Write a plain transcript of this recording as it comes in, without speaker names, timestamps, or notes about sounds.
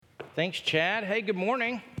Thanks, Chad. Hey, good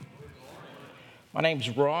morning. My name's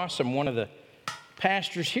Ross. I'm one of the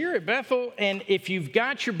pastors here at Bethel. And if you've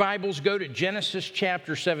got your Bibles, go to Genesis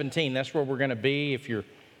chapter 17. That's where we're going to be. If you're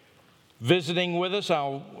visiting with us,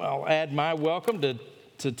 I'll add my welcome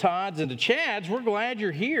to Todd's and to Chad's. We're glad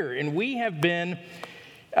you're here. And we have been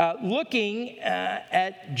looking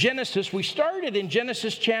at Genesis. We started in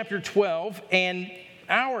Genesis chapter 12, and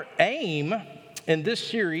our aim in this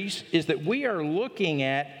series is that we are looking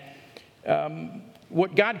at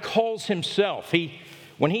what God calls himself.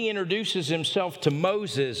 When he introduces himself to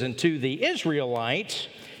Moses and to the Israelites,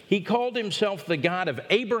 he called himself the God of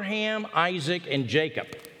Abraham, Isaac, and Jacob.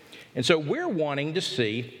 And so we're wanting to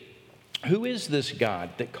see, who is this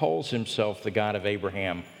God that calls himself the God of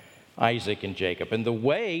Abraham, Isaac, and Jacob? And the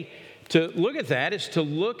way to look at that is to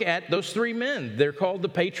look at those three men. They're called the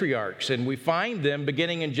patriarchs, and we find them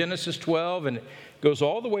beginning in Genesis 12, and it goes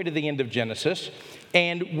all the way to the end of Genesis.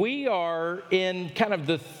 And we are in kind of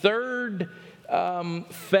the third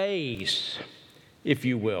phase, if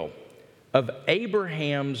you will, of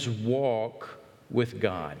Abraham's walk with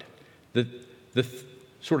God. The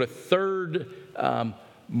sort of third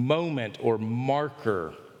moment or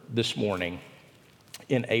marker this morning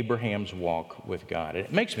in Abraham's walk with God. And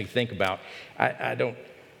it makes me think about, I don't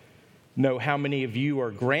know how many of you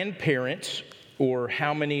are grandparents or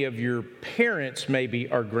how many of your parents maybe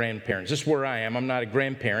are grandparents. This is where I am. I'm not a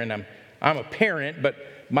grandparent. I'm a parent, but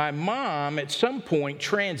my mom at some point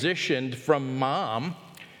transitioned from mom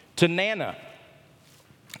to Nana.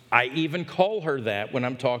 I even call her that when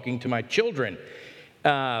I'm talking to my children.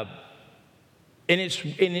 And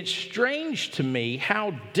it's strange to me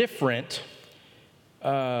how different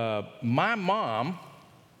my mom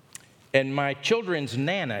and my children's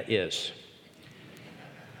Nana is.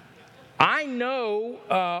 I know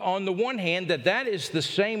on the one hand that is the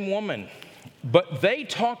same woman, but they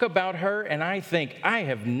talk about her and I think, I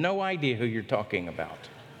have no idea who you're talking about.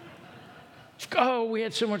 Oh, we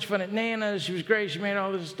had so much fun at Nana's. She was great. She made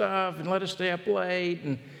all this stuff and let us stay up late.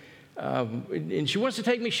 And she wants to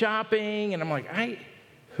take me shopping. And I'm like,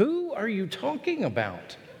 who are you talking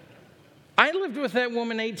about? I lived with that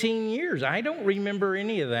woman 18 years. I don't remember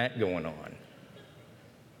any of that going on.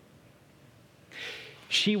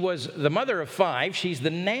 She was the mother of 5. She's the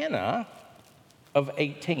Nana of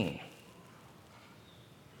 18.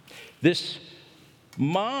 This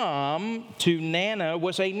mom to Nana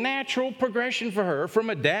was a natural progression for her from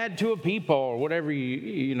a dad to a peepaw or whatever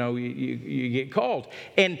you get called.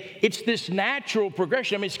 And it's this natural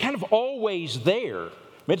progression. I mean, it's kind of always there.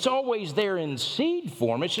 It's always there in seed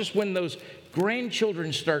form. It's just when those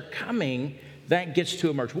grandchildren start coming, that gets to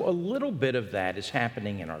emerge. Well, a little bit of that is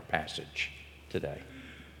happening in our passage today.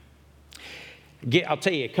 I'll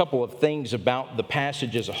tell you a couple of things about the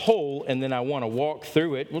passage as a whole, and then I want to walk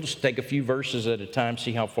through it. We'll just take a few verses at a time,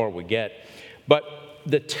 see how far we get. But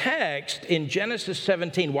the text in Genesis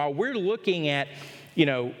 17, while we're looking at,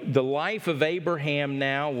 the life of Abraham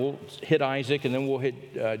now, we'll hit Isaac and then we'll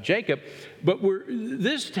hit Jacob. But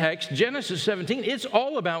this text, Genesis 17, it's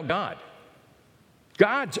all about God.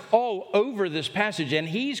 God's all over this passage, and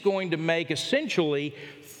he's going to make essentially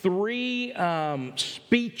 3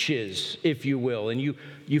 speeches, if you will. And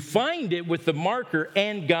you find it with the marker,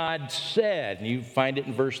 and God said. And you find it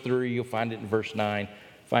in verse 3, you'll find it in verse 9,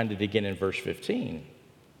 find it again in verse 15.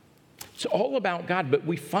 It's all about God, but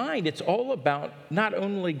we find it's all about not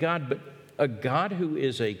only God, but a God who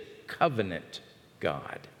is a covenant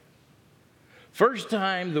God. First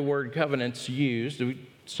time the word covenant's used, we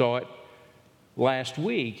saw it last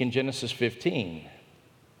week in Genesis 15.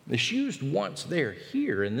 It's used once there,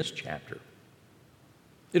 here in this chapter.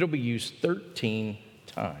 It'll be used 13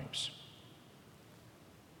 times.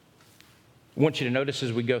 I want you to notice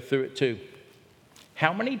as we go through it too,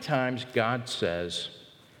 how many times God says,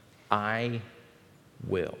 I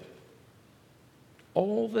will.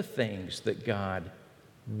 All the things that God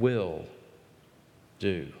will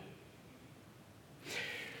do.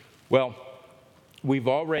 Well, we've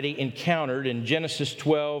already encountered in Genesis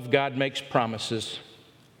 12, God makes promises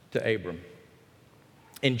to Abram.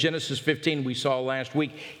 In Genesis 15, we saw last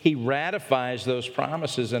week, he ratifies those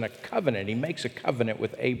promises in a covenant. He makes a covenant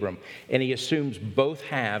with Abram, and he assumes both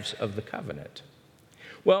halves of the covenant.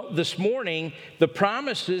 Well, this morning, the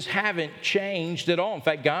promises haven't changed at all. In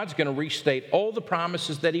fact, God's going to restate all the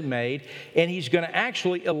promises that he made, and he's going to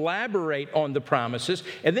actually elaborate on the promises,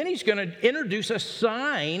 and then he's going to introduce a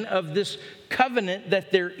sign of this covenant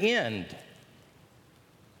that they're in.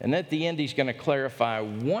 And at the end, he's going to clarify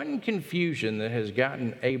one confusion that has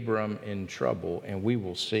gotten Abram in trouble, and we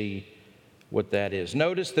will see what that is.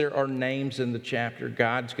 Notice there are names in the chapter.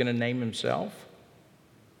 God's going to name himself.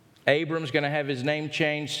 Abram's going to have his name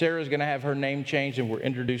changed. Sarah's going to have her name changed, and we're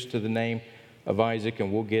introduced to the name of Isaac,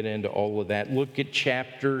 and we'll get into all of that. Look at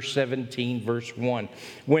chapter 17, verse 1.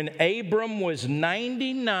 When Abram was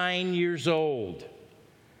 99 years old,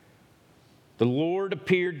 the Lord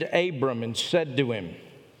appeared to Abram and said to him,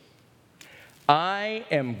 I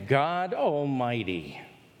am God Almighty.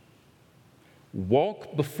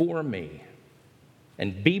 Walk before me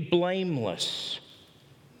and be blameless,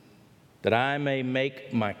 that I may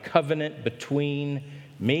make my covenant between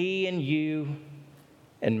me and you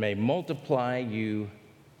and may multiply you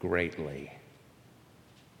greatly.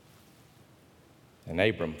 And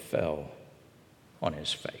Abram fell on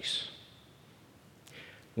his face.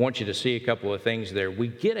 I want you to see a couple of things there. We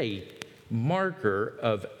get a marker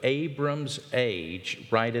of Abram's age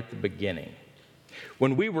right at the beginning.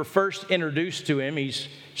 When we were first introduced to him, he's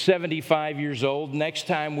 75 years old. Next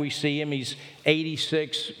time we see him, he's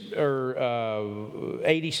 86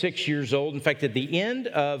 years old. In fact, at the end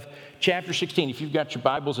of chapter 16, if you've got your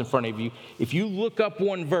Bibles in front of you, if you look up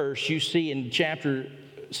one verse, you see in chapter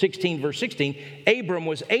 16, verse 16, Abram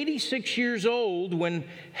was 86 years old when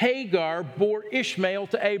Hagar bore Ishmael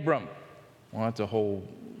to Abram. Well,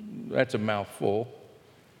 that's a mouthful.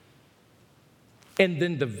 And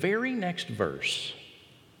then the very next verse,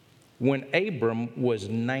 when Abram was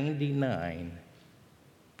 99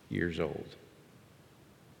 years old.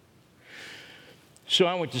 So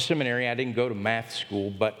I went to seminary. I didn't go to math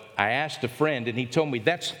school, but I asked a friend, and he told me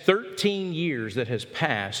that's 13 years that has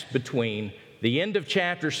passed between the end of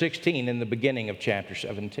chapter 16 and the beginning of chapter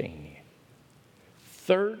 17.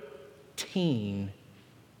 13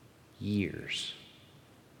 years.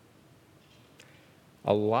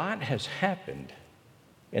 A lot has happened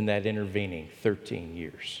in that intervening 13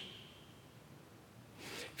 years.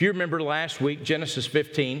 If you remember last week, Genesis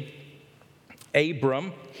 15,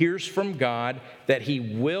 Abram hears from God that he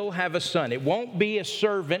will have a son. It won't be a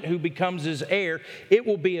servant who becomes his heir. It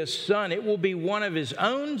will be a son. It will be one of his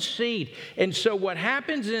own seed. And so what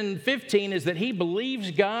happens in 15 is that he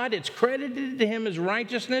believes God. It's credited to him as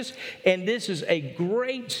righteousness. And this is a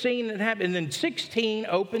great scene that happened. And then 16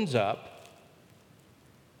 opens up.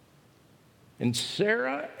 And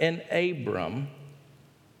Sarah and Abram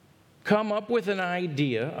come up with an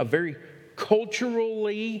idea, a very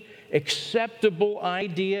culturally acceptable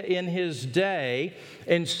idea in his day.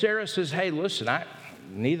 And Sarah says, hey, listen,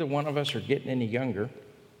 neither one of us are getting any younger,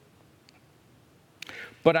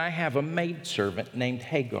 but I have a maidservant named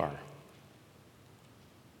Hagar.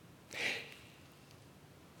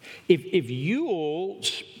 If you'll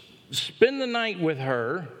spend the night with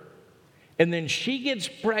her, and then she gets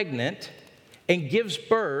pregnant and gives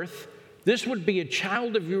birth, this would be a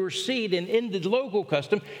child of your seed. And in the local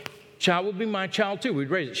custom, child would be my child too. We'd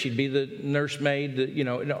raise it. She'd be the nursemaid,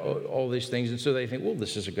 all these things. And so they think, well,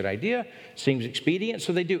 this is a good idea. Seems expedient.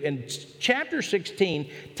 So they do. And chapter 16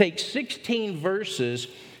 takes 16 verses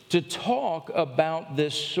to talk about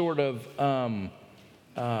this sort of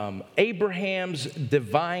Abraham's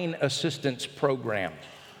divine assistance program.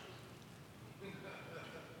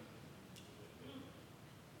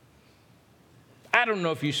 I don't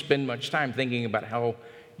know if you spend much time thinking about how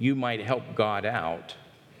you might help God out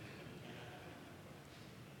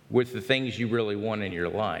with the things you really want in your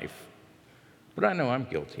life, but I know I'm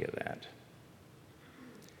guilty of that.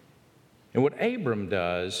 And what Abram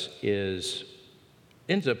does is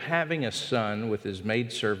ends up having a son with his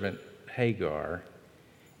maidservant Hagar,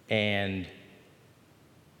 and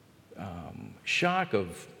shock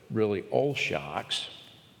of really all shocks,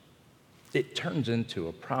 it turns into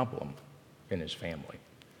a problem in his family.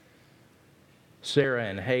 Sarah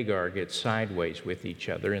and Hagar get sideways with each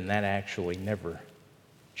other, and that actually never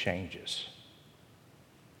changes.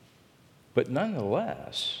 But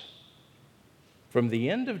nonetheless, from the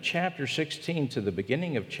end of chapter 16 to the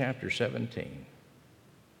beginning of chapter 17,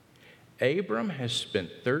 Abram has spent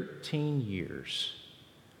 13 years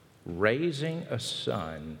raising a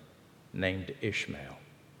son named Ishmael.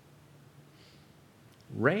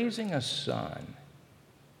 Raising a son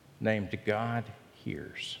named God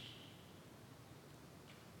Hears.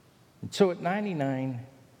 And so at 99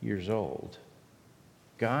 years old,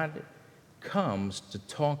 God comes to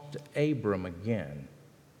talk to Abram again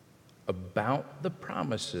about the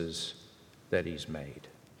promises that he's made.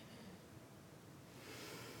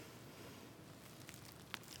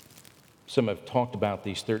 Some have talked about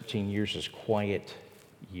these 13 years as quiet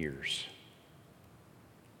years.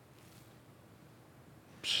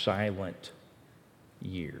 Silent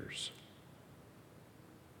years.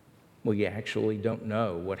 Well, you actually don't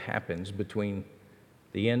know what happens between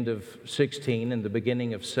the end of 16 and the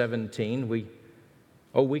beginning of 17.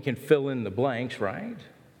 We can fill in the blanks, right?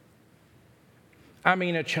 I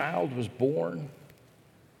mean, a child was born,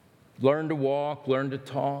 learned to walk, learned to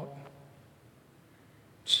talk,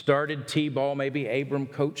 started T-ball, maybe Abram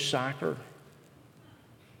coached soccer,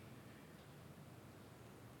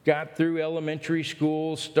 got through elementary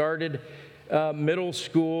school, started middle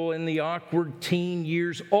school, in the awkward teen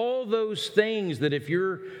years, all those things that if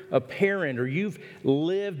you're a parent or you've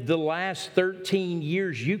lived the last 13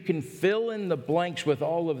 years, you can fill in the blanks with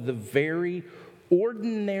all of the very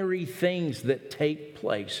ordinary things that take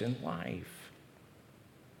place in life.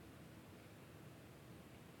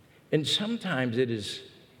 And sometimes it is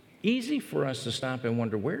easy for us to stop and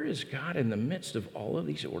wonder, where is God in the midst of all of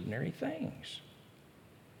these ordinary things?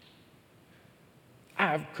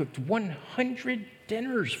 I've cooked 100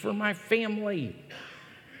 dinners for my family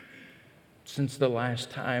since the last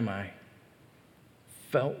time I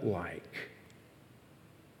felt like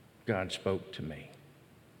God spoke to me.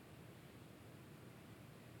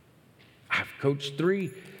 I've coached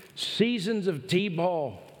 3 seasons of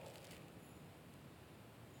T-ball.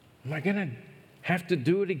 Am I going to have to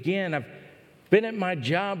do it again? I've been at my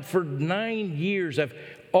job for 9 years. I've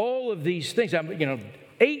all of these things. I'm,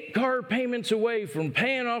 8 car payments away from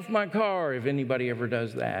paying off my car, if anybody ever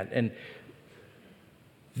does that. And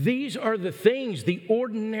these are the things, the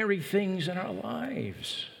ordinary things in our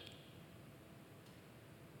lives.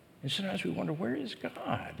 And sometimes we wonder, where is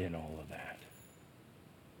God in all of that?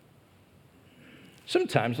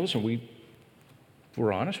 Sometimes, listen, if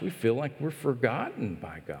we're honest, we feel like we're forgotten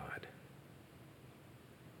by God.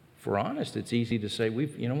 If we're honest, it's easy to say,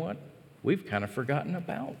 we've kind of forgotten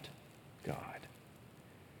about God.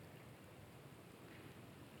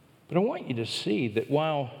 But I want you to see that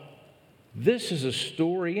while this is a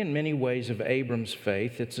story in many ways of Abram's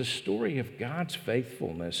faith, it's a story of God's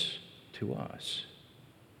faithfulness to us.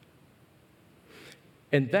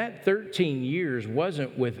 And that 13 years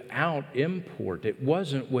wasn't without import. It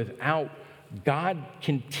wasn't without God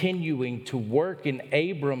continuing to work in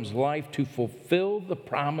Abram's life to fulfill the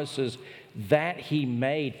promises that he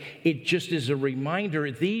made. It just is a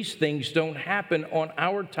reminder, these things don't happen on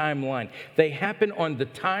our timeline. They happen on the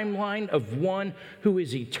timeline of one who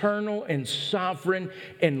is eternal and sovereign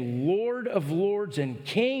and Lord of lords and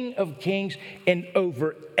King of kings and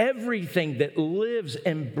over everything that lives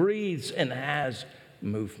and breathes and has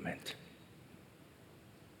movement.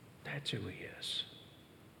 That's who he is.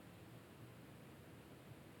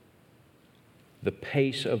 The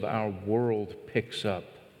pace of our world picks up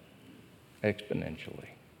exponentially.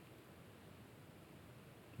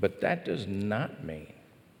 But that does not mean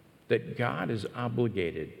that God is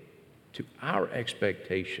obligated to our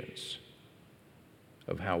expectations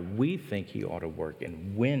of how we think he ought to work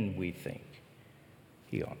and when we think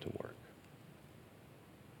he ought to work.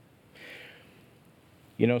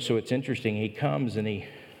 So it's interesting. He comes and he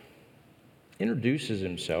introduces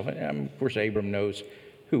himself. And of course, Abram knows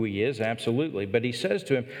who he is, absolutely. But he says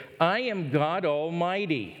to him, I am God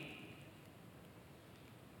Almighty.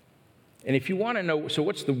 And if you want to know, so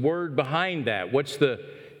what's the word behind that? What's the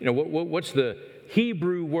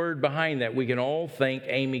Hebrew word behind that? We can all thank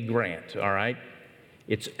Amy Grant, all right?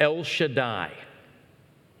 It's El Shaddai.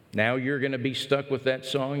 Now you're going to be stuck with that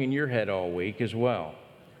song in your head all week as well.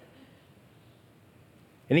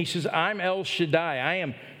 And he says, I'm El Shaddai. I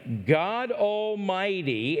am God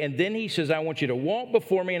Almighty. And then he says, I want you to walk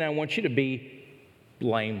before me and I want you to be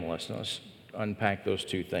blameless. Now let's unpack those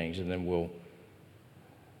two things and then we'll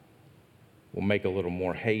make a little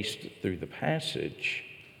more haste through the passage.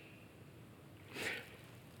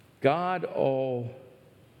 God Almighty.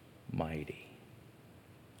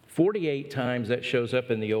 48 times that shows up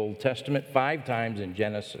in the Old Testament, 5 times in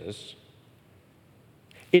Genesis.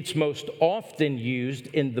 It's most often used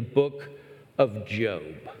in the book of Job.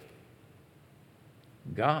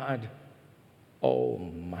 God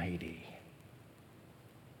Almighty.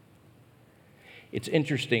 It's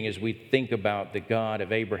interesting as we think about the God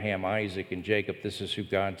of Abraham, Isaac, and Jacob. This is who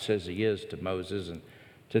God says he is to Moses and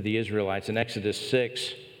to the Israelites. In Exodus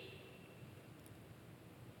 6,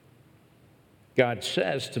 God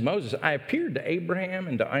says to Moses, I appeared to Abraham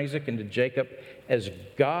and to Isaac and to Jacob as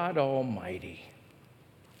God Almighty.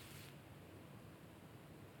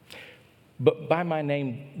 But by my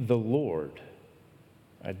name, the Lord,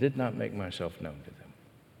 I did not make myself known to them.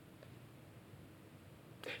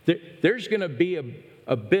 There's going to be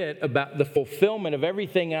a bit about the fulfillment of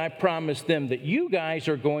everything I promised them that you guys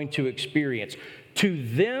are going to experience. To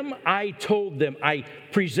them, I told them, I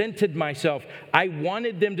presented myself. I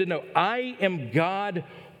wanted them to know I am God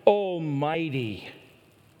Almighty.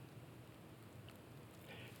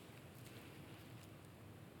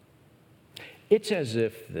 It's as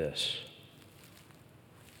if this.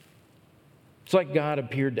 It's like God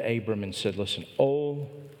appeared to Abram and said, listen, all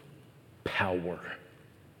power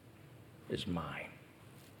is mine.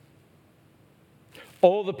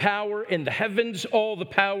 All the power in the heavens, all the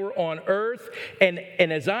power on earth. And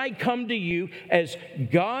as I come to you as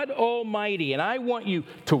God Almighty, and I want you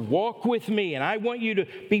to walk with me, and I want you to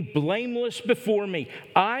be blameless before me,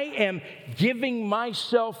 I am giving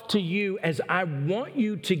myself to you as I want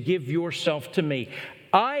you to give yourself to me.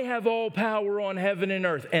 I have all power on heaven and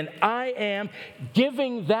earth, and I am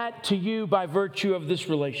giving that to you by virtue of this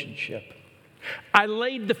relationship. I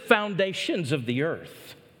laid the foundations of the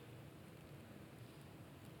earth.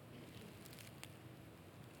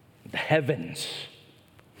 The heavens,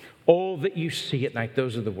 all that you see at night,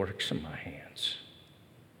 those are the works of my hands.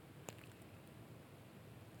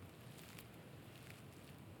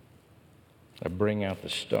 I bring out the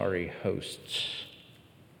starry hosts.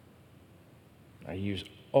 I use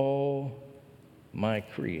all my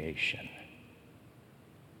creation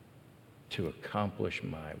to accomplish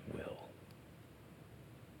my will.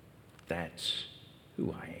 That's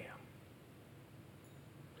who I am.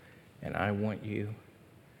 And I want you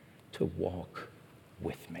to walk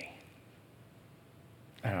with me.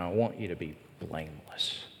 And I want you to be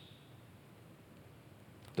blameless.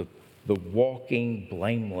 The walking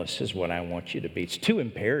blameless is what I want you to be. It's two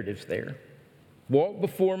imperatives there. Walk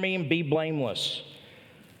before me and be blameless.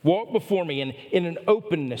 Walk before me in an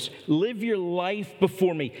openness. Live your life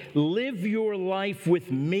before me. Live your life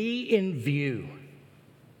with me in view.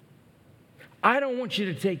 I don't want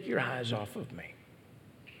you to take your eyes off of me.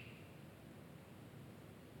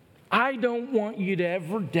 I don't want you to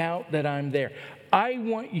ever doubt that I'm there. I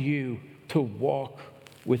want you to walk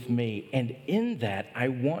with me. And in that, I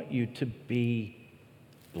want you to be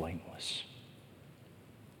blameless.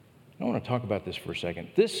 I want to talk about this for a second.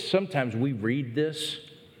 Sometimes we read this.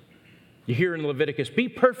 You hear in Leviticus, be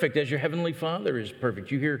perfect as your heavenly Father is perfect.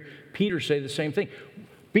 You hear Peter say the same thing.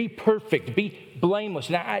 Be perfect, be blameless.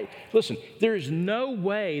 Now, listen, there is no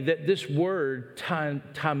way that this word,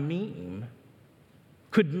 tamim,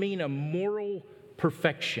 could mean a moral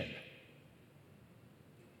perfection.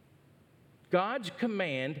 God's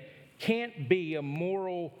command can't be a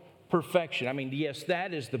moral perfection. I mean, yes,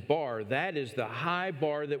 that is the bar. That is the high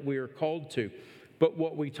bar that we are called to. But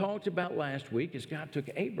what we talked about last week is God took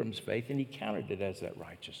Abram's faith and he counted it as that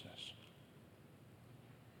righteousness.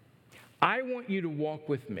 I want you to walk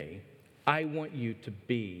with me. I want you to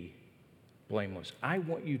be blameless. I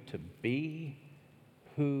want you to be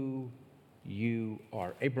who you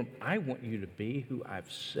are. Abram, I want you to be who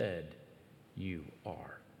I've said you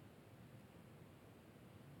are.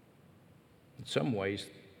 In some ways,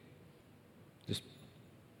 this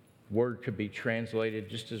word could be translated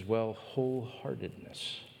just as well,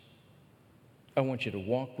 wholeheartedness. I want you to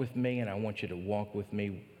walk with me, and I want you to walk with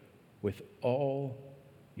me with all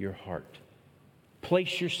your heart.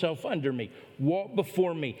 Place yourself under me. Walk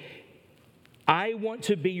before me. I want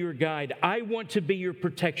to be your guide. I want to be your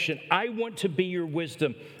protection. I want to be your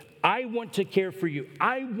wisdom. I want to care for you.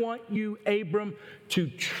 I want you, Abram, to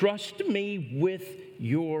trust me with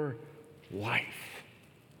your life.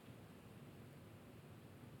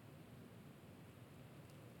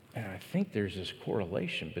 And I think there's this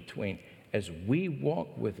correlation between as we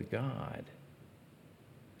walk with God,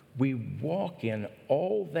 we walk in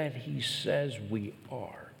all that He says we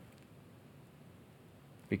are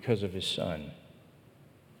because of His Son,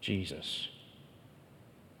 Jesus.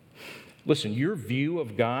 Listen, your view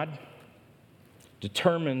of God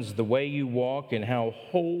determines the way you walk and how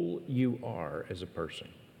whole you are as a person.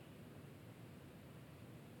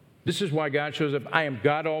 This is why God shows up. I am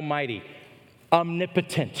God Almighty,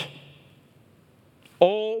 omnipotent,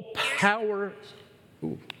 all power.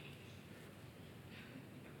 Ooh.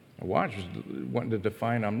 My watch was wanting to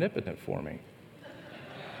define omnipotent for me.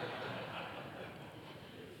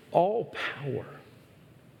 All power.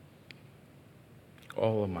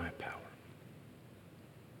 All of my power.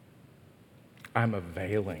 I'm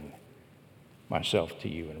availing myself to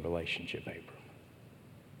you in relationship, Abram.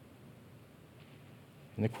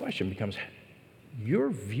 And the question becomes, your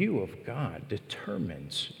view of God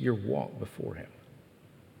determines your walk before Him.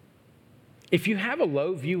 If you have a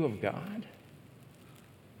low view of God,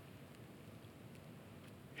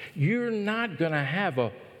 you're not going to have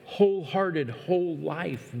a wholehearted, whole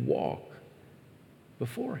life walk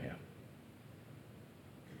before Him.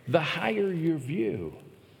 The higher your view,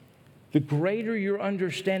 the greater your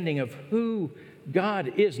understanding of who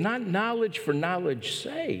God is, not knowledge for knowledge's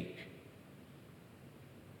sake,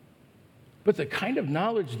 but the kind of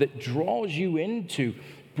knowledge that draws you into,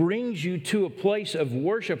 brings you to a place of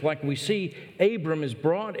worship like we see Abram is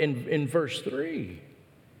brought in verse 3.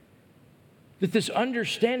 That this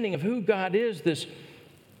understanding of who God is, this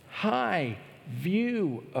high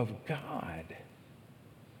view of God,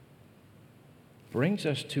 brings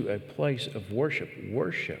us to a place of worship.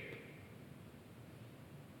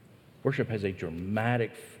 Worship has a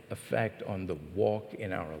dramatic effect on the walk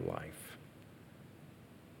in our life.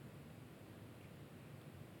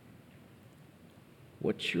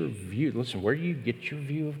 What's your view? Listen, where do you get your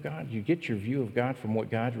view of God? You get your view of God from what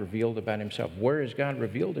God revealed about himself. Where has God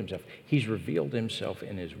revealed himself? He's revealed himself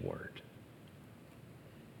in his word.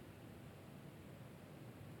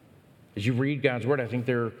 As you read God's word, I think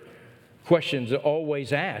there are questions to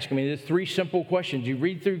always ask. I mean, there's 3 simple questions. You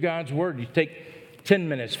read through God's word, you take 10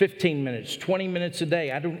 minutes, 15 minutes, 20 minutes a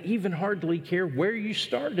day. I don't even hardly care where you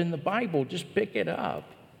start in the Bible. Just pick it up.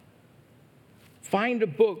 Find a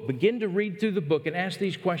book, begin to read through the book and ask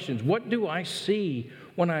these questions. What do I see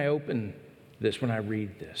when I open this, when I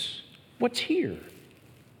read this? What's here?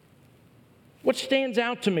 What stands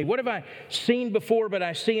out to me? What have I seen before but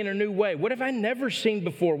I see in a new way? What have I never seen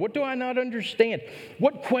before? What do I not understand?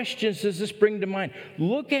 What questions does this bring to mind?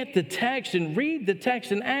 Look at the text and read the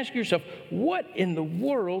text and ask yourself, what in the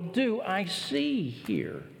world do I see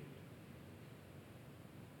here?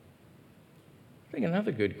 I think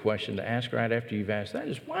another good question to ask right after you've asked that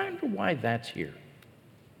is, why that's here?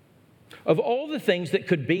 Of all the things that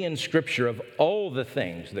could be in Scripture, of all the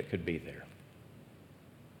things that could be there,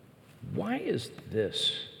 why is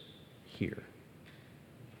this here?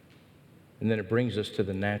 And then it brings us to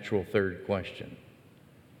the natural third question.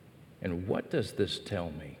 And what does this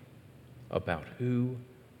tell me about who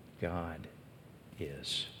God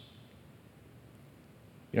is?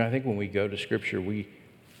 You know, I think when we go to Scripture, we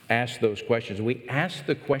ask those questions. We ask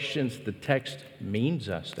the questions the text means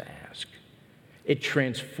us to ask. It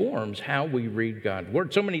transforms how we read God's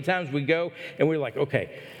word. So many times we go and we're like,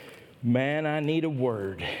 okay, man, I need a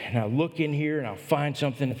word. And I look in here and I'll find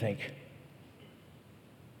something and think,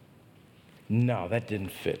 no, that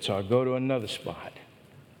didn't fit. So I'll go to another spot.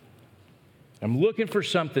 I'm looking for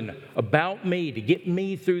something about me to get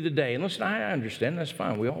me through the day. And listen, I understand, that's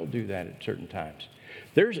fine. We all do that at certain times.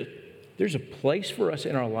 There's a place for us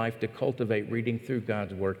in our life to cultivate reading through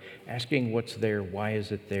God's word, asking what's there, why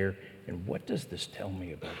is it there, and what does this tell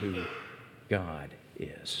me about who God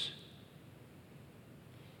is?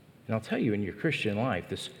 And I'll tell you, in your Christian life,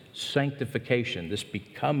 this sanctification, this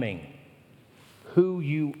becoming who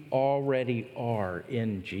you already are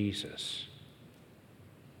in Jesus,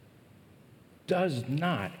 does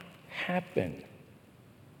not happen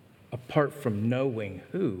apart from knowing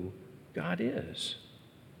who God is.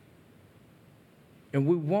 And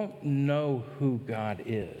we won't know who God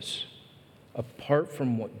is apart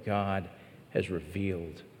from what God has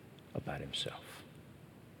revealed about himself.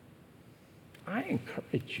 I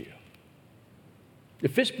encourage you,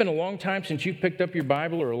 if it's been a long time since you picked up your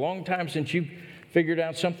Bible or a long time since you figured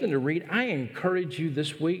out something to read, I encourage you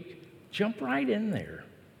this week, jump right in there.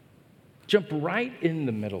 Jump right in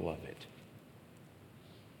the middle of it.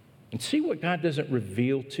 And see what God doesn't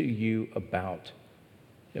reveal to you about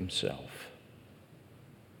himself.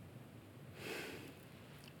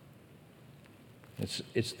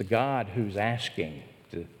 It's the God who's asking,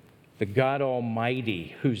 the God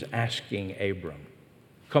Almighty who's asking Abram,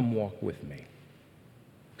 come walk with me.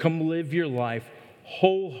 Come live your life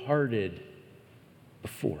wholehearted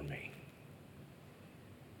before me.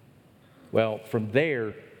 Well, from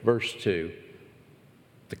there, verse 2,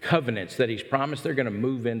 the covenants that he's promised, they're going to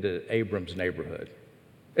move into Abram's neighborhood.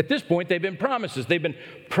 At this point, they've been promises. They've been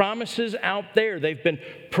promises out there. They've been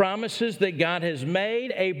promises that God has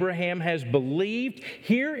made. Abraham has believed.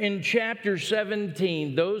 Here in chapter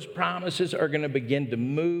 17, those promises are going to begin to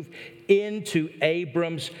move into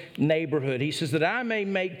Abram's neighborhood. He says that I may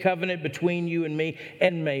make covenant between you and me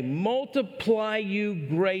and may multiply you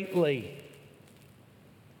greatly.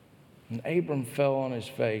 And Abram fell on his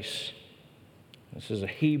face. This is a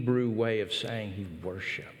Hebrew way of saying he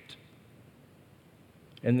worshiped.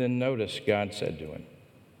 And then notice God said to him,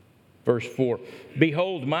 verse 4,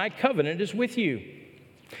 behold, my covenant is with you,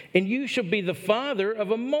 and you shall be the father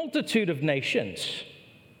of a multitude of nations.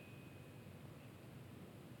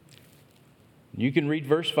 You can read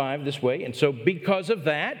verse 5 this way, and so because of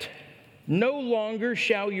that, no longer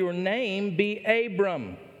shall your name be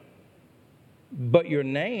Abram, but your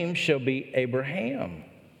name shall be Abraham.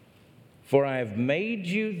 For I have made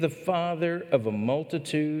you the father of a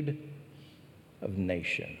multitude of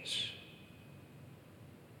nations.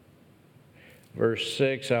 Verse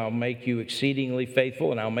 6, I'll make you exceedingly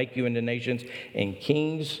faithful, and I'll make you into nations, and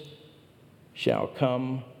kings shall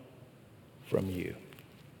come from you.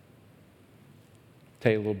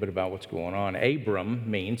 Tell you a little bit about what's going on. Abram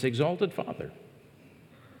means exalted father.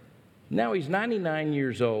 Now he's 99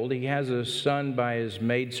 years old. He has a son by his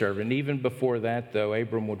maidservant. Even before that, though,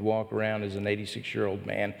 Abram would walk around as an 86-year-old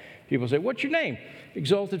man. People say, "What's your name?"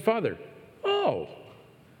 "Exalted father." "Oh,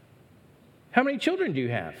 how many children do you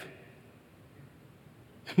have?"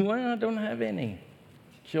 "Well, I don't have any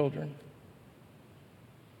children."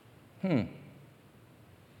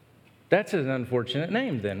 That's an unfortunate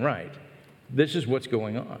name then, right? This is what's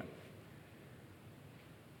going on.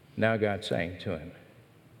 Now God's saying to him,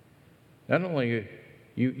 not only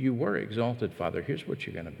you were exalted, Father, here's what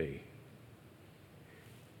you're going to be.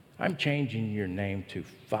 I'm changing your name to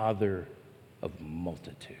Father of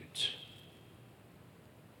Multitudes.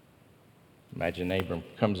 Imagine Abram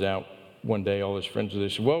comes out one day, all his friends are there,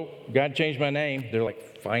 say, "Whoa, God changed my name." They're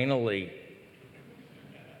like, "Finally."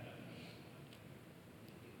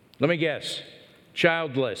 Let me guess,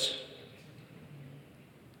 childless.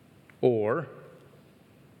 Or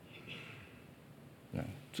no,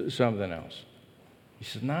 something else. He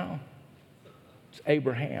says, "No, it's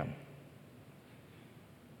Abraham,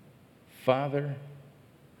 Father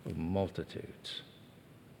of multitudes."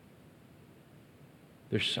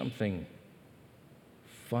 There's something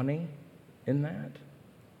funny in that.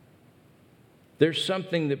 There's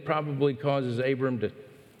something that probably causes Abram to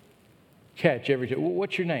catch every time. "Well,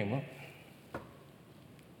 what's your name?" "Well,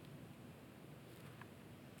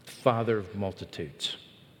 Father of multitudes."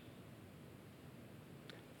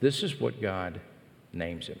 This is what God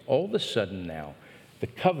names him. All of a sudden now, the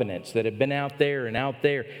covenants that have been out there and out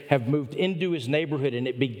there have moved into his neighborhood, and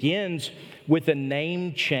it begins with a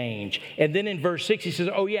name change. And then in verse 6, he says,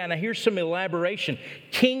 "Oh yeah, now here's some elaboration.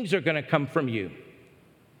 Kings are going to come from you."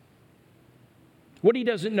 What he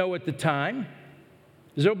doesn't know at the time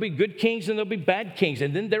is there'll be good kings and there'll be bad kings,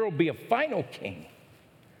 and then there will be a final king.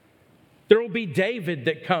 There will be David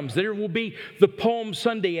that comes. There will be the Palm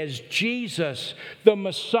Sunday as Jesus, the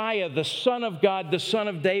Messiah, the Son of God, the Son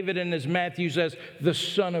of David, and as Matthew says, the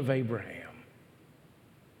Son of Abraham,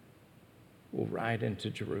 will ride into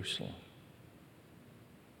Jerusalem.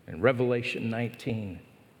 In Revelation 19,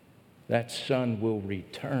 that Son will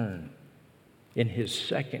return in his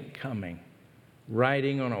second coming,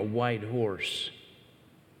 riding on a white horse,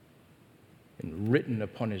 and written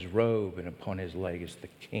upon his robe and upon his leg is the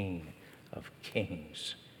King of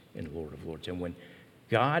Kings and Lord of Lords. And when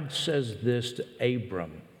God says this to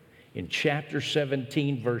Abram in chapter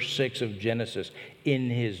 17, verse 6 of Genesis, in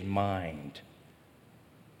his mind,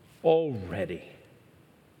 already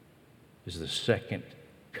is the second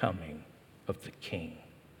coming of the King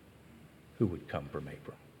who would come from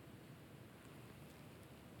Abram.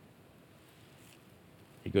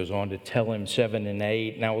 He goes on to tell him 7 and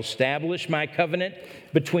 8, "And I will establish my covenant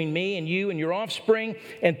between me and you and your offspring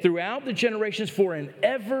and throughout the generations for an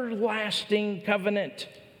everlasting covenant,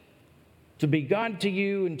 to be God to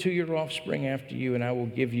you and to your offspring after you. And I will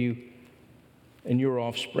give you and your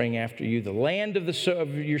offspring after you the land of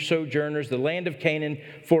your sojourners, the land of Canaan,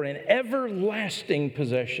 for an everlasting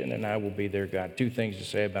possession, and I will be their God." 2 things to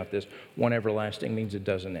say about this. One, everlasting means it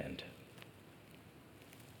doesn't end.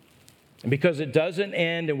 And because it doesn't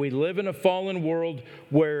end, and we live in a fallen world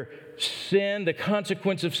where sin, the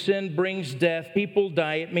consequence of sin brings death, people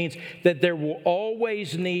die, it means that there will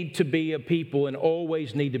always need to be a people and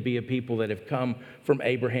always need to be a people that have come from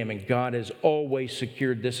Abraham. And God has always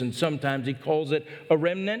secured this. And sometimes he calls it a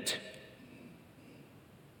remnant.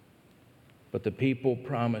 But the people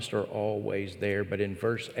promised are always there. But in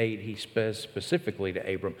verse 8, he says specifically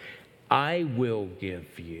to Abram, "I will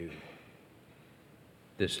give you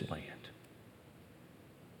this land."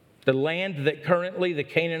 The land that currently the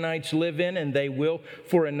Canaanites live in, and they will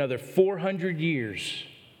for another 400 years,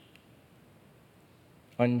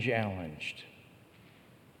 unchallenged.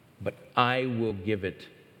 But I will give it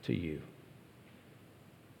to you.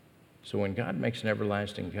 So when God makes an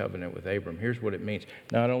everlasting covenant with Abram, here's what it means.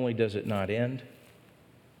 Not only does it not end,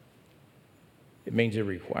 it means it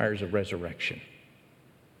requires a resurrection.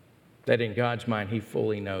 That in God's mind, he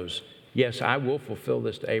fully knows, yes, I will fulfill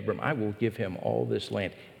this to Abram. I will give him all this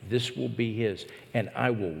land. This will be his, and I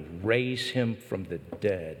will raise him from the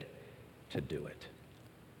dead to do it.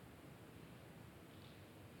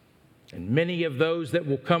 And many of those that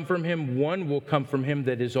will come from him, one will come from him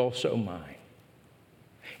that is also mine.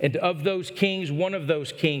 And of those kings, one of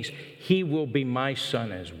those kings, he will be my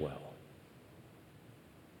son as well.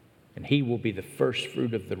 And he will be the first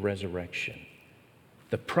fruit of the resurrection.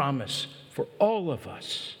 The promise for all of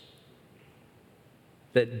us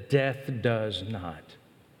that death does not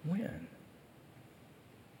win,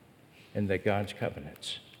 and that God's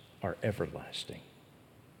covenants are everlasting.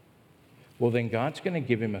 Well, then God's going to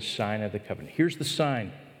give him a sign of the covenant. Here's the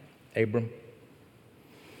sign, Abram.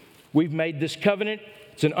 We've made this covenant.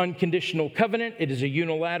 It's an unconditional covenant. It is a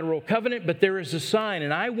unilateral covenant, but there is a sign,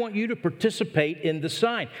 and I want you to participate in the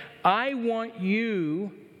sign. I want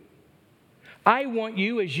you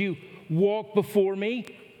as you walk before me,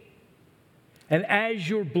 and as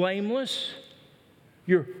you're blameless,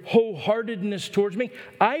 your wholeheartedness towards me,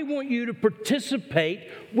 I want you to participate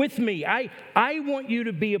with me. I want you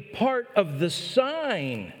to be a part of the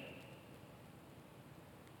sign.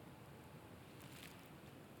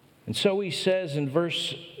 And so he says in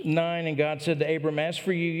verse 9, and God said to Abram, as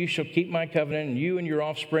for you, you shall keep my covenant, and you and your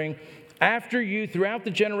offspring after you throughout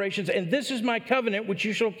the generations, and this is my covenant which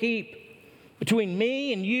you shall keep between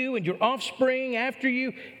me and you and your offspring after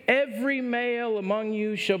you. Every male among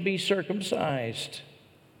you shall be circumcised.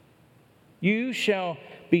 You shall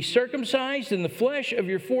be circumcised in the flesh of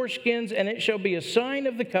your foreskins, and it shall be a sign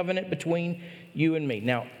of the covenant between you and me.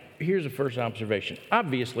 Now, here's the first observation.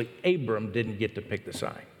 Obviously, Abram didn't get to pick the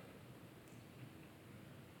sign.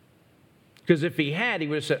 Because if he had, he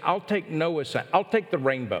would have said, I'll take Noah's sign. I'll take the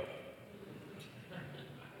rainbow.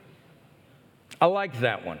 I like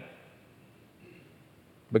that one.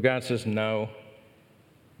 But God says, no,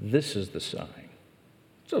 this is the sign.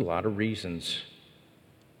 There's a lot of reasons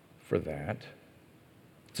for that.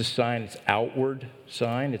 It's a sign, it's an outward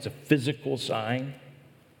sign, it's a physical sign,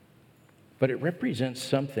 but it represents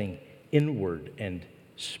something inward and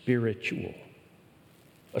spiritual.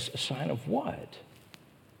 A sign of what?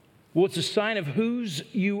 Well, it's a sign of whose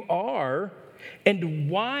you are and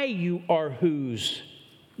why you are whose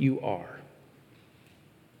you are.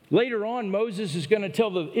 Later on, Moses is going to tell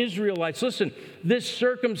the Israelites, listen, this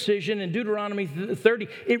circumcision in Deuteronomy 30,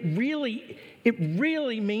 it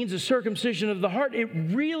really means a circumcision of the heart. It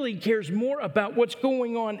really cares more about what's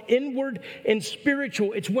going on inward and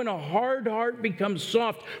spiritual. It's when a hard heart becomes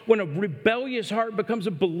soft, when a rebellious heart becomes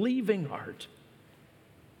a believing heart.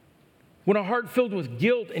 When a heart filled with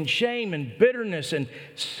guilt and shame and bitterness and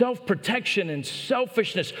self-protection and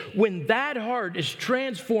selfishness, when that heart is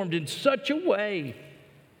transformed in such a way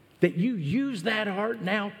that you use that heart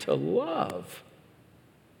now to love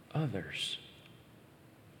others.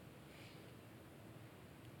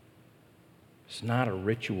 It's not a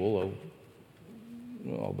ritual,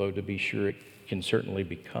 although to be sure it can certainly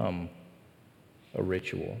become a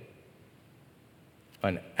ritual.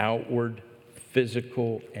 An outward,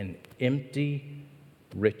 physical, and empty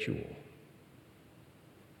ritual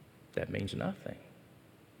that means nothing.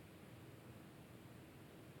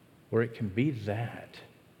 Or it can be that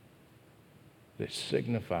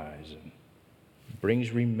signifies and brings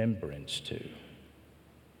remembrance to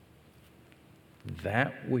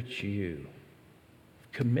that which you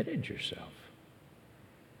committed yourself.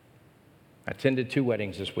 I attended 2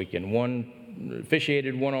 weddings this weekend. One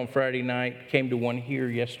officiated one on Friday night, came to one here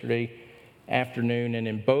yesterday afternoon, and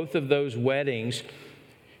in both of those weddings,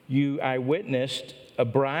 I witnessed a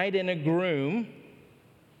bride and a groom.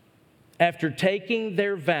 After taking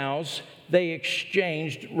their vows, they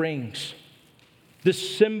exchanged rings.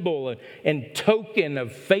 This symbol and token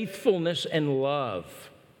of faithfulness and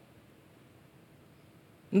love.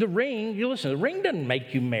 And the ring, the ring doesn't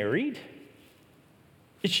make you married.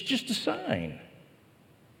 It's just a sign.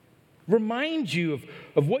 Reminds you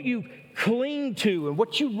of what you cling to and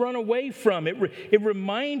what you run away from. It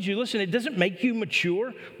reminds you, it doesn't make you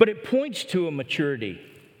mature, but it points to a maturity.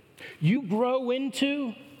 You grow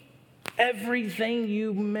into everything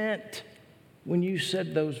you meant when you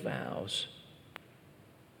said those vows,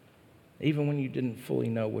 even when you didn't fully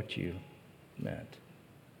know what you meant.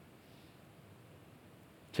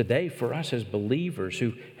 Today, for us as believers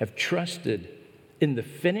who have trusted in the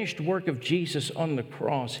finished work of Jesus on the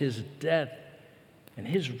cross, his death and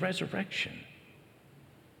his resurrection,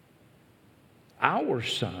 our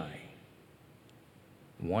sign,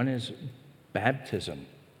 one is baptism.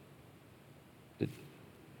 That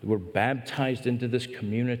we're baptized into this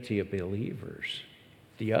community of believers.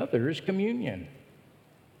 The other is communion.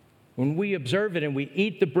 When we observe it and we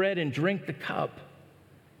eat the bread and drink the cup,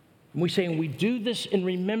 and we say, and we do this in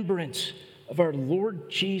remembrance of our Lord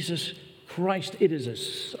Jesus Christ, it is a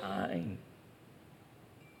sign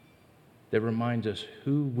that reminds us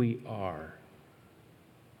who we are,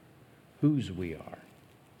 whose we are,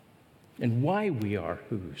 and why we are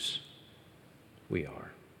whose we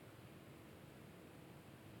are.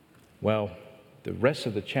 Well, the rest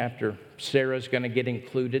of the chapter, Sarah's going to get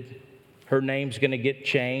included. Her name's going to get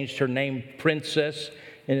changed. Her name, Princess,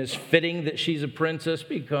 and it's fitting that she's a princess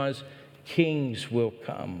because kings will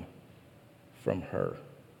come from her.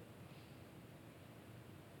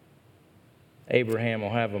 Abraham will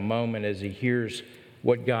have a moment as he hears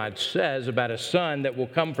what God says about a son that will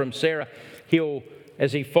come from Sarah.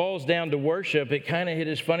 As he falls down to worship, it kind of hit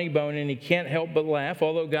his funny bone and he can't help but laugh,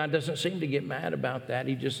 although God doesn't seem to get mad about that.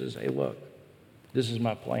 He just says, hey, look, this is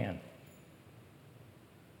my plan.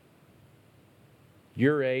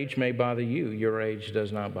 Your age may bother you. Your age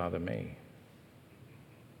does not bother me.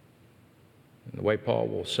 And the way Paul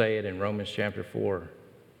will say it in Romans chapter 4,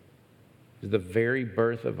 the very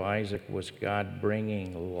birth of Isaac was God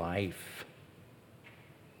bringing life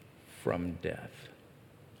from death.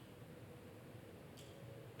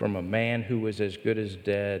 From a man who was as good as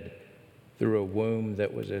dead through a womb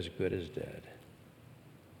that was as good as dead.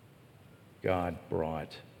 God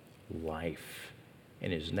brought life,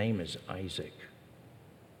 and his name is Isaac.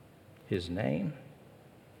 His name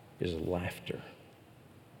is laughter.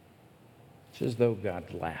 It's as though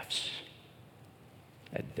God laughs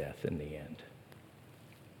at death in the end.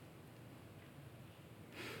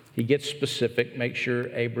 He gets specific, make sure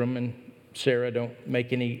Abram and Sarah don't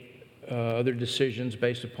make any other decisions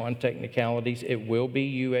based upon technicalities. It will be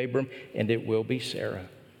you, Abram, and it will be Sarah.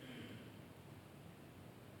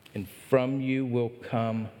 And from you will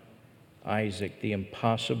come Isaac. The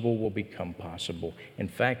impossible will become possible. In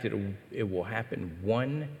fact, it will happen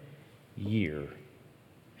 1 year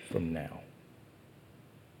from now.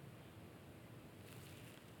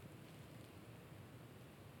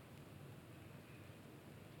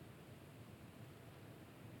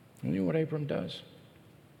 You know what Abram does?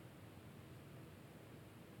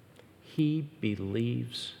 He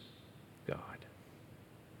believes God.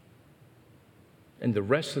 And the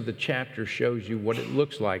rest of the chapter shows you what it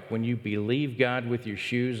looks like when you believe God with your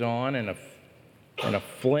shoes on and a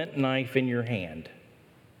flint knife in your hand.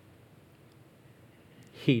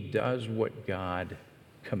 He does what God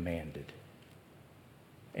commanded.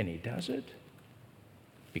 And he does it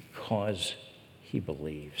because he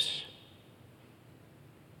believes.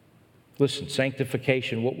 Listen,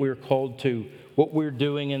 sanctification, what we're called to, what we're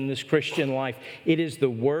doing in this Christian life, it is the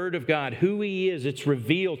Word of God, who He is, it's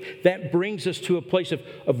revealed. That brings us to a place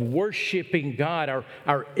of worshiping God,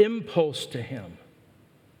 our impulse to Him.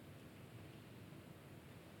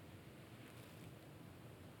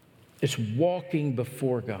 It's walking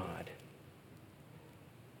before God.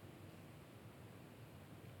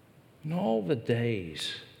 In all the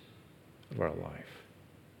days of our life.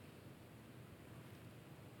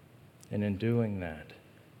 And in doing that,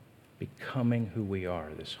 becoming who we are,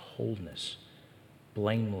 this wholeness,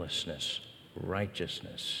 blamelessness,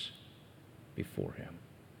 righteousness before Him.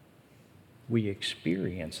 We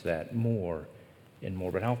experience that more and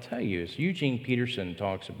more. But I'll tell you, as Eugene Peterson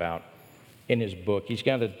talks about in his book, he's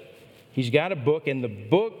got a book, and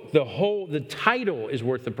the title is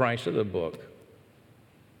worth the price of the book.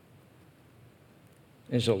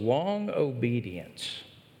 It's a long obedience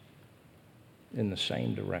in the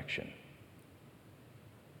same direction.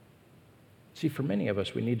 See, for many of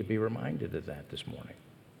us, we need to be reminded of that this morning.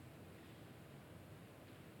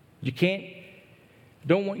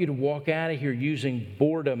 Don't want you to walk out of here using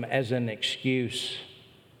boredom as an excuse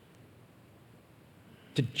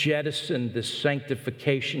to jettison the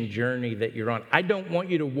sanctification journey that you're on. I don't want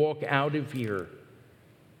you to walk out of here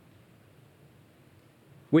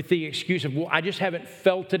with the excuse of, well, I just haven't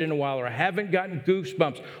felt it in a while, or I haven't gotten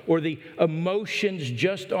goosebumps, or the emotions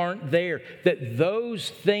just aren't there. That those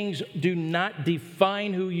things do not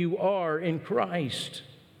define who you are in Christ.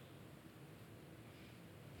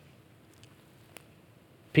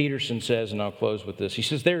 Peterson says, and I'll close with this, he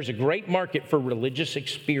says, there's a great market for religious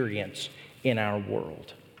experience in our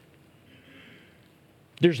world.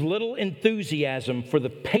 There's little enthusiasm for the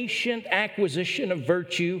patient acquisition of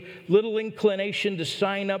virtue, little inclination to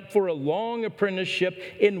sign up for a long apprenticeship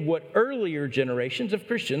in what earlier generations of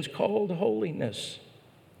Christians called holiness.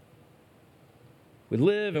 We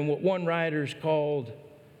live in what one writer called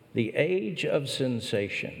the age of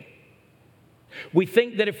sensation. We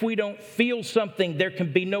think that if we don't feel something, there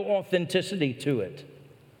can be no authenticity to it.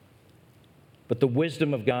 But the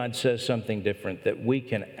wisdom of God says something different, that we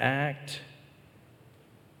can act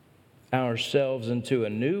ourselves into a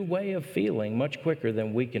new way of feeling much quicker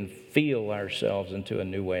than we can feel ourselves into a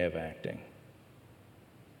new way of acting.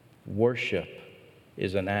 Worship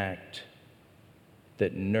is an act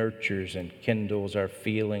that nurtures and kindles our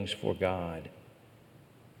feelings for God.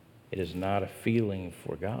 It is not a feeling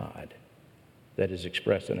for God that is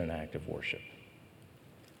expressed in an act of worship.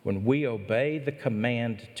 When we obey the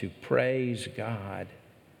command to praise God,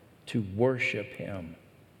 to worship Him,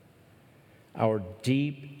 our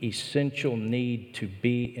deep, essential need to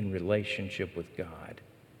be in relationship with God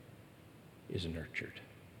is nurtured.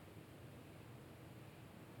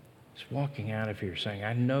 Just walking out of here saying,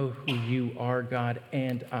 I know who you are, God,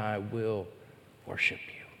 and I will worship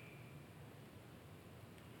you.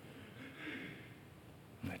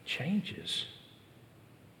 And that changes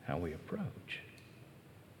how we approach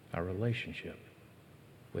our relationship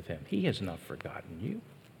with him. He has not forgotten you.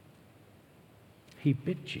 He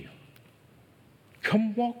bid you,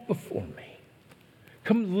 come walk before me.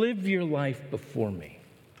 Come live your life before me.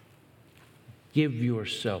 Give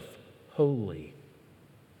yourself wholly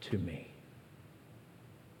to me,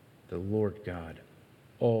 the Lord God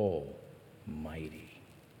Almighty.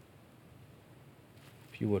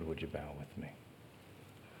 If you would you bow with me?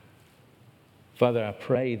 Father, I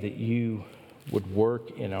pray that you would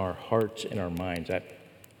work in our hearts and our minds.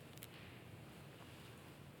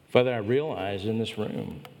 Father, I realize in this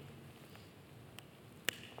room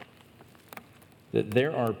that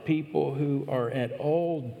there are people who are at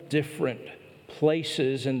all different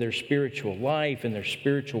places in their spiritual life, in their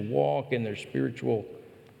spiritual walk, in their spiritual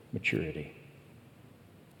maturity.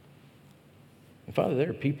 And Father, there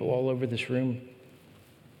are people all over this room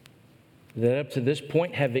that up to this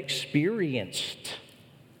point have experienced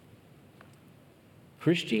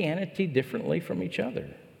Christianity differently from each other.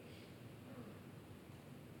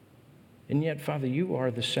 And yet, Father, you are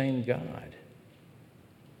the same God.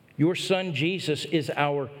 Your Son, Jesus, is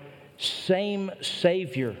our same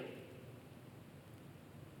Savior.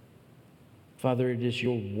 Father, it is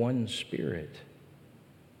your one Spirit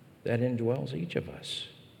that indwells each of us.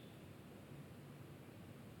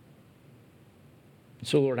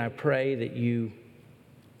 So, Lord, I pray that you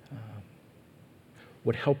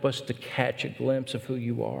would help us to catch a glimpse of who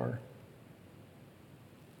you are.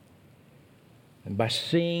 And by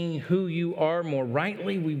seeing who you are more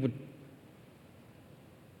rightly, we would,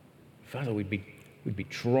 Father, we'd be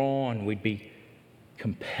drawn, we'd be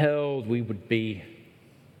compelled, we would be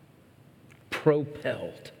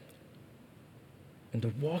propelled into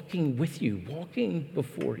walking with you, walking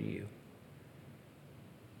before you.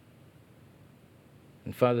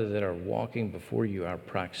 And Father, that our walking before you, our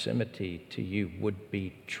proximity to you would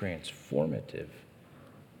be transformative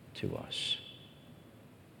to us.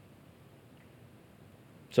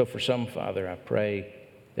 So for some, Father, I pray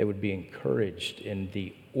they would be encouraged in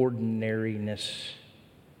the ordinariness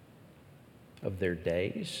of their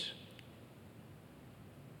days.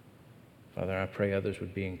 Father, I pray others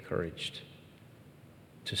would be encouraged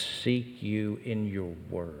to seek you in your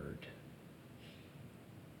word.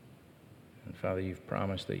 And Father, you've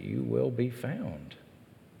promised that you will be found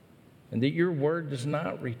and that your word does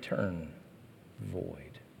not return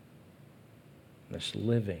void. It's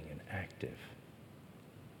living and active.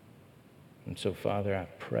 And so, Father, I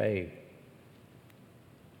pray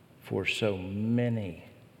for so many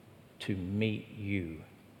to meet you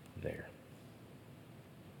there.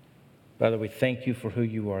 Father, we thank you for who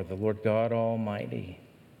you are, the Lord God Almighty,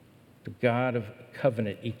 the God of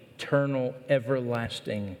covenant, eternal,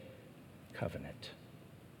 everlasting covenant,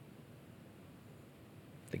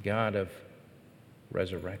 the God of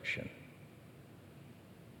resurrection,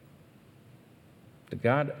 the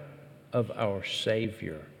God of our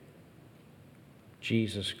Savior,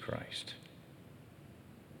 Jesus Christ.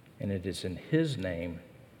 And it is in his name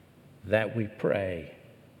that we pray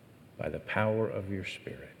by the power of your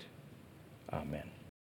Spirit. Amen.